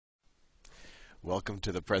Welcome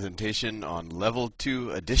to the presentation on Level 2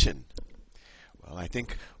 Addition. Well, I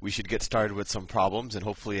think we should get started with some problems, and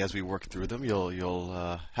hopefully as we work through them, you'll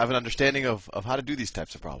have an understanding of how to do these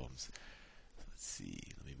types of problems. Let's see.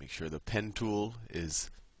 Let me make sure the pen tool is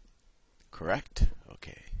correct.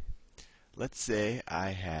 Okay. Let's say I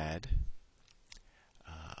had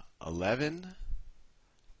 11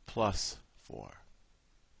 plus 4.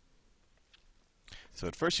 So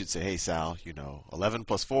at first you'd say, hey, Sal, 11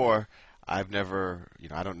 plus 4, I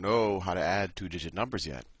don't know how to add two-digit numbers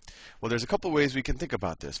yet. Well, there's a couple ways we can think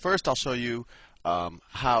about this. First, I'll show you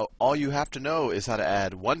how all you have to know is how to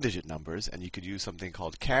add one-digit numbers, and you could use something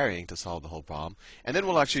called carrying to solve the whole problem. And then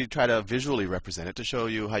we'll actually try to visually represent it to show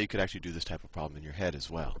you how you could actually do this type of problem in your head as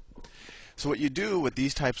well. So what you do with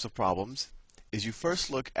these types of problems is you first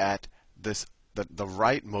look at the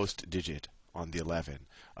rightmost digit on the 11.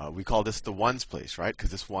 We call this the ones place, right?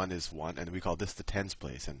 Because this one is 1, and we call this the tens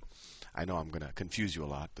place. And I know I'm going to confuse you a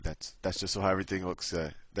lot, but that's just so how everything looks.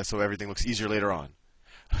 That's so everything looks easier later on.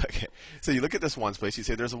 Okay. So you look at this ones place. You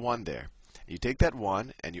say there's a 1 there. You take that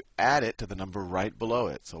 1 and you add it to the number right below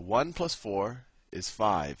it. So 1 plus 4 is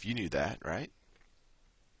 5. You knew that, right?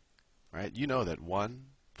 Right? You know that 1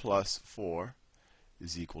 plus 4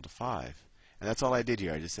 is equal to 5. And that's all I did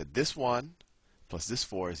here. I just said this 1 plus this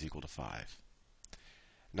 4 is equal to 5.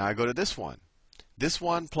 Now I go to this one. This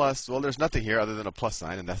 1 plus, well, there's nothing here other than a plus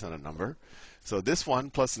sign, and that's not a number. So this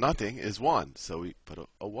 1 plus nothing is 1. So we put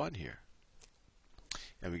a 1 here.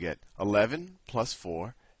 And we get 11 plus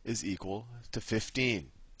 4 is equal to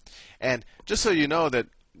 15. And just so you know that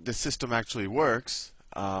the system actually works,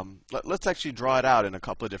 let's actually draw it out in a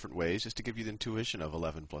couple of different ways just to give you the intuition of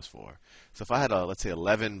 11 plus 4. So if I had, let's say,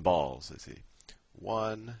 11 balls, let's see.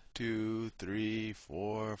 1, 2, 3,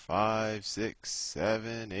 4, 5, 6,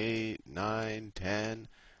 7, 8, 9, 10,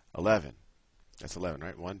 11. That's 11,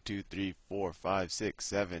 right? 1, 2, 3, 4, 5, 6,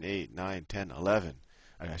 7, 8, 9, 10, 11.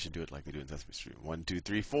 I should do it like they do in Sesame Street. 1, 2,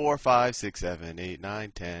 3, 4, 5, 6, 7, 8,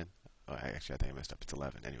 9, 10. Oh, actually, I think I messed up. It's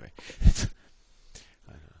 11. Anyway,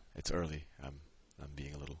 it's early. I'm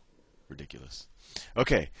being a little ridiculous.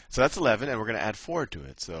 Okay, so that's 11, and we're going to add 4 to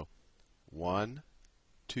it. So 1,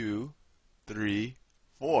 2, 3,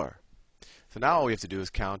 4. So now all we have to do is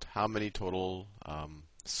count how many total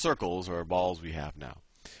circles or balls we have now.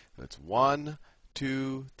 So it's 1,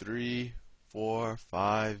 2, 3, 4,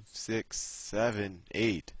 5, 6, 7,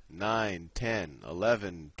 8, 9, 10,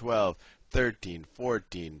 11, 12, 13,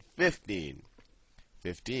 14, 15.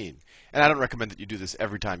 15. And I don't recommend that you do this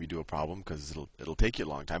every time you do a problem because it'll take you a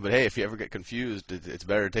long time. But hey, if you ever get confused, it's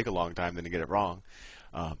better to take a long time than to get it wrong.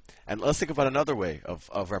 And let's think about another way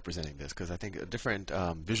of representing this, because I think different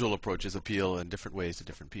visual approaches appeal in different ways to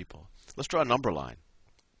different people. Let's draw a number line.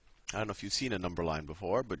 I don't know if you've seen a number line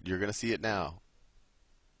before, but you're going to see it now.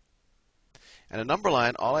 And a number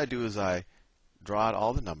line, all I do is I draw out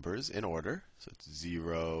all the numbers in order. So it's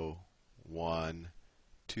 0, 1,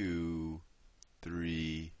 2,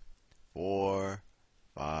 3, 4,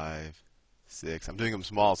 5, 6. I'm doing them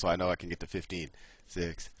small so I know I can get to 15.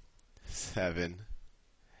 6, 7,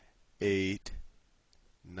 8,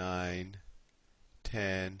 9,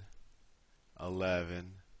 10,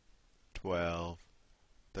 11, 12,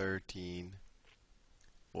 13,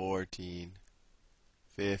 14,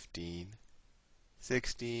 15,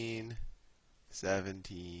 16,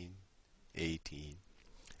 17, 18,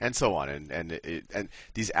 and so on. And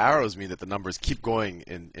these arrows mean that the numbers keep going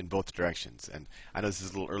in both directions. And I know this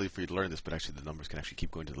is a little early for you to learn this, but actually the numbers can actually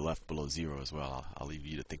keep going to the left below 0 as well. I'll leave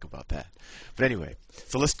you to think about that. But anyway,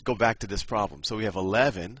 so let's go back to this problem. So we have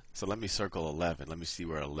 11. So let me circle 11. Let me see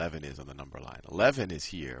where 11 is on the number line. 11 is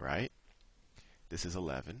here, right? This is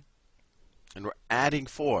 11. And we're adding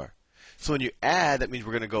 4. So when you add, that means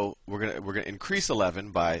we're going to increase 11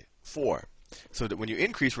 by 4. So that when you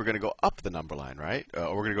increase, we're going to go up the number line, right?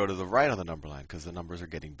 Or we're going to go to the right on the number line because the numbers are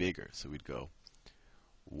getting bigger. So we'd go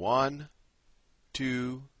 1,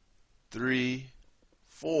 2, 3,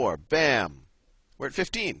 4. Bam! We're at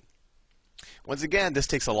 15. Once again, this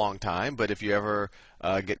takes a long time, but if you ever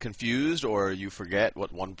get confused or you forget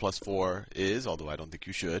what 1 plus 4 is, although I don't think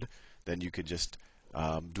you should, then you could just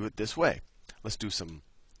do it this way. Let's do some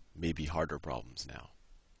maybe harder problems now.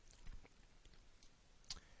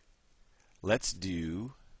 Let's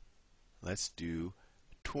do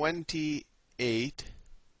 28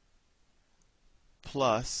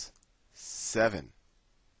 plus 7.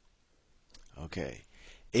 Okay,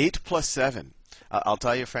 8 plus 7. I'll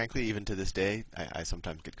tell you frankly, even to this day, I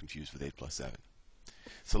sometimes get confused with 8 plus 7.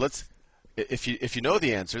 So let's if you know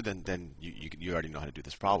the answer, then you already know how to do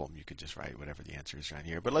this problem. You could just write whatever the answer is right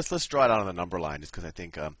here. But let's draw it out on the number line, just because I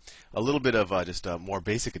think a little bit of just more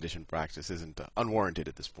basic addition practice isn't unwarranted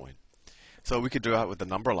at this point. So we could draw it with the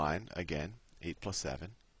number line again, 8 plus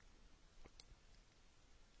 7.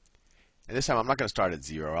 And this time I'm not going to start at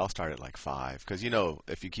 0. I'll start at like 5, because you know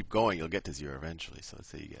if you keep going, you'll get to 0 eventually. So let's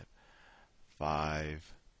say you get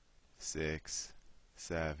 5, 6,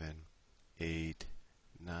 7, 8,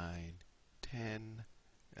 9, 10,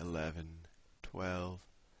 11, 12,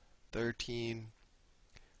 13,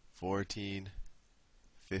 14,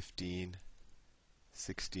 15,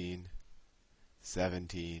 16,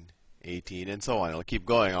 17, 18, and so on. It'll keep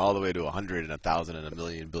going all the way to 100 and 1,000 and a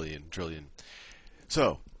million, billion, trillion.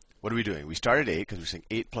 So, what are we doing? We start at 8 because we're saying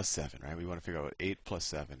 8 plus 7, right? We want to figure out what 8 plus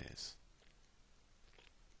 7 is.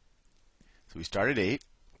 So we start at 8,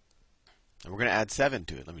 and we're going to add 7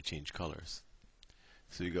 to it. Let me change colors.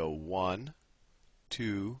 So you go 1,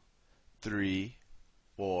 2, 3,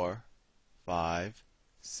 4, 5,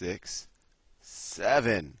 6,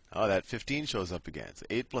 7. Oh, that 15 shows up again. So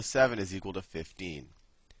 8 plus 7 is equal to 15.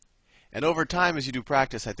 And over time, as you do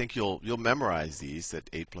practice, I think you'll memorize these, that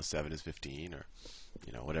 8 plus 7 is 15, or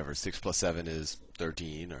whatever, 6 plus 7 is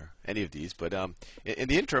 13, or any of these. But in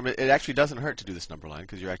the interim, it actually doesn't hurt to do this number line,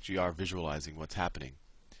 because you actually are visualizing what's happening.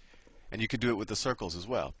 And you could do it with the circles as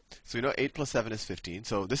well. So you know 8 plus 7 is 15.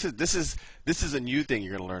 So this is a new thing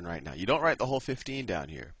you're going to learn right now. You don't write the whole 15 down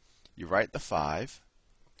here. You write the 5,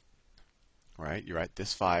 right? You write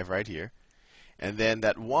this 5 right here. And then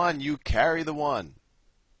that 1, you carry the 1.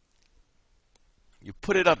 You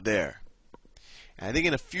put it up there. And I think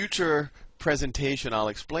in a future presentation I'll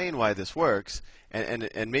explain why this works. And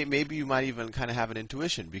maybe you might even kind of have an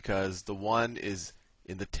intuition, because the 1 is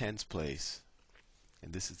in the tens place.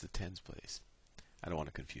 And this is the tens place. I don't want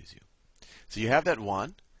to confuse you. So you have that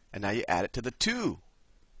 1, and now you add it to the 2.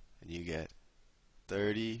 And you get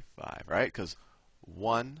 35, right? Because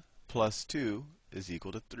 1 plus 2 is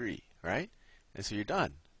equal to 3, right? And so you're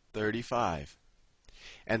done. 35.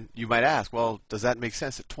 And you might ask, well, does that make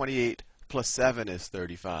sense that 28 plus 7 is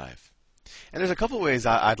 35? And there's a couple ways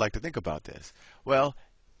I'd like to think about this. Well,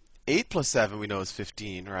 8 plus 7 we know is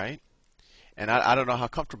 15, right? And I don't know how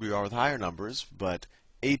comfortable you are with higher numbers, but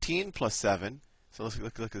 18 plus 7, so let's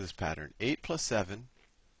look at this pattern. 8 plus 7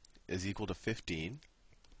 is equal to 15.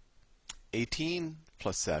 18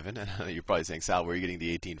 plus 7, and you're probably saying, Sal, where are you getting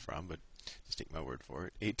the 18 from? But just take my word for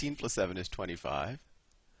it. 18 plus 7 is 25.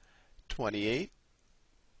 28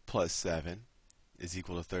 plus 7 is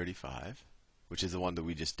equal to 35, which is the one that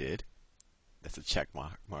we just did. That's a check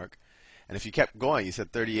mark. And if you kept going, you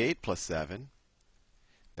said 38 plus 7,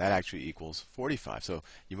 that actually equals 45. So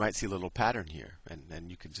you might see a little pattern here, and then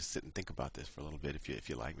you can just sit and think about this for a little bit if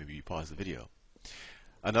you like. Maybe you pause the video.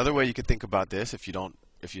 Another way you could think about this, if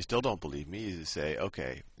you still don't believe me, is to say,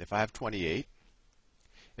 okay, if I have 28,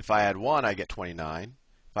 if I add 1, I get 29.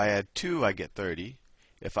 If I add 2, I get 30.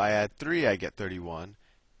 If I add 3, I get 31.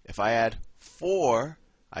 If I add 4,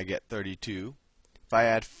 I get 32. If I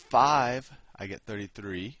add 5, I get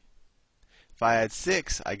 33. If I add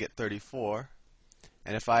 6, I get 34.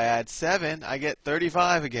 And if I add 7, I get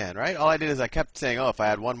 35 again, right? All I did is I kept saying, oh, if I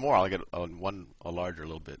add one more, I'll get a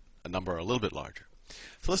number a little bit larger.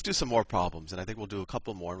 So let's do some more problems, and I think we'll do a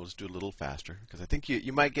couple more, and we'll just do it a little faster, because I think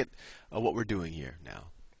you might get what we're doing here now.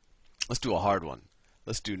 Let's do a hard one.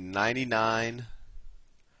 Let's do 99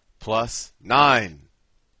 plus 9.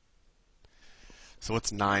 So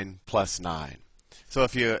what's 9 plus 9? So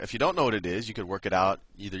if you don't know what it is, you could work it out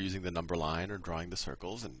either using the number line or drawing the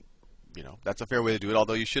circles, and that's a fair way to do it,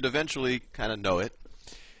 although you should eventually kind of know it.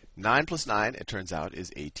 9 plus 9, it turns out,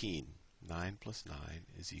 is 18. 9 plus 9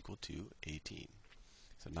 is equal to 18.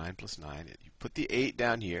 So 9 plus 9, you put the 8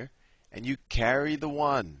 down here, and you carry the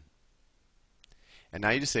 1. And now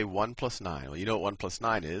you just say 1 plus 9. Well, you know what 1 plus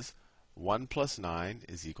 9 is. 1 plus 9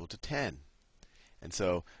 is equal to 10. And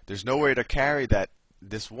so there's nowhere to carry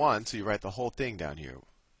this 1, so you write the whole thing down here.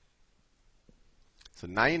 So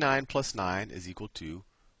 99 plus 9 is equal to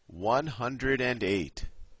 108.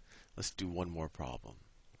 Let's do one more problem.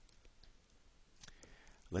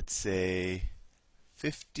 Let's say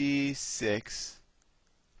 56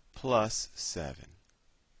 plus 7.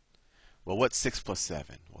 Well, what's 6 plus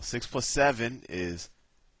 7? Well, 6 plus 7 is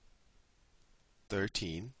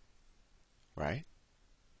 13, right?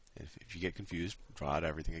 If you get confused, draw out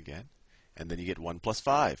everything again. And then you get 1 plus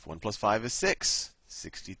 5. 1 plus 5 is 6,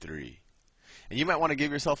 63. And you might want to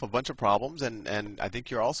give yourself a bunch of problems, and I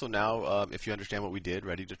think you're also now, if you understand what we did,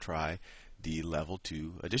 ready to try the level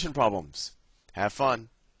 2 addition problems. Have fun.